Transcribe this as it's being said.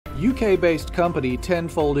UK-based company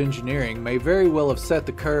Tenfold Engineering may very well have set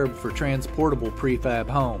the curve for transportable prefab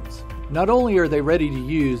homes. Not only are they ready to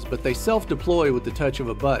use, but they self-deploy with the touch of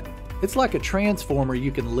a button. It's like a transformer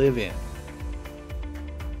you can live in.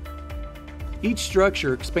 Each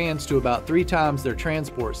structure expands to about 3 times their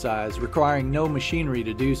transport size, requiring no machinery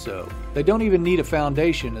to do so. They don't even need a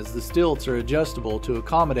foundation, as the stilts are adjustable to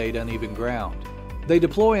accommodate uneven ground. They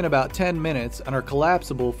deploy in about 10 minutes and are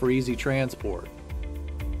collapsible for easy transport.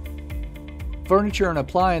 Furniture and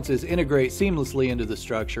appliances integrate seamlessly into the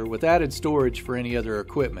structure with added storage for any other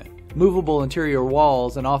equipment. Movable interior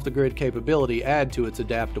walls and off-the-grid capability add to its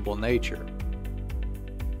adaptable nature.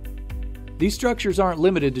 These structures aren't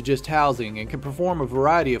limited to just housing and can perform a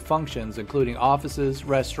variety of functions, including offices,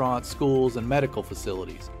 restaurants, schools, and medical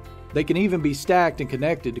facilities. They can even be stacked and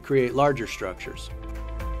connected to create larger structures.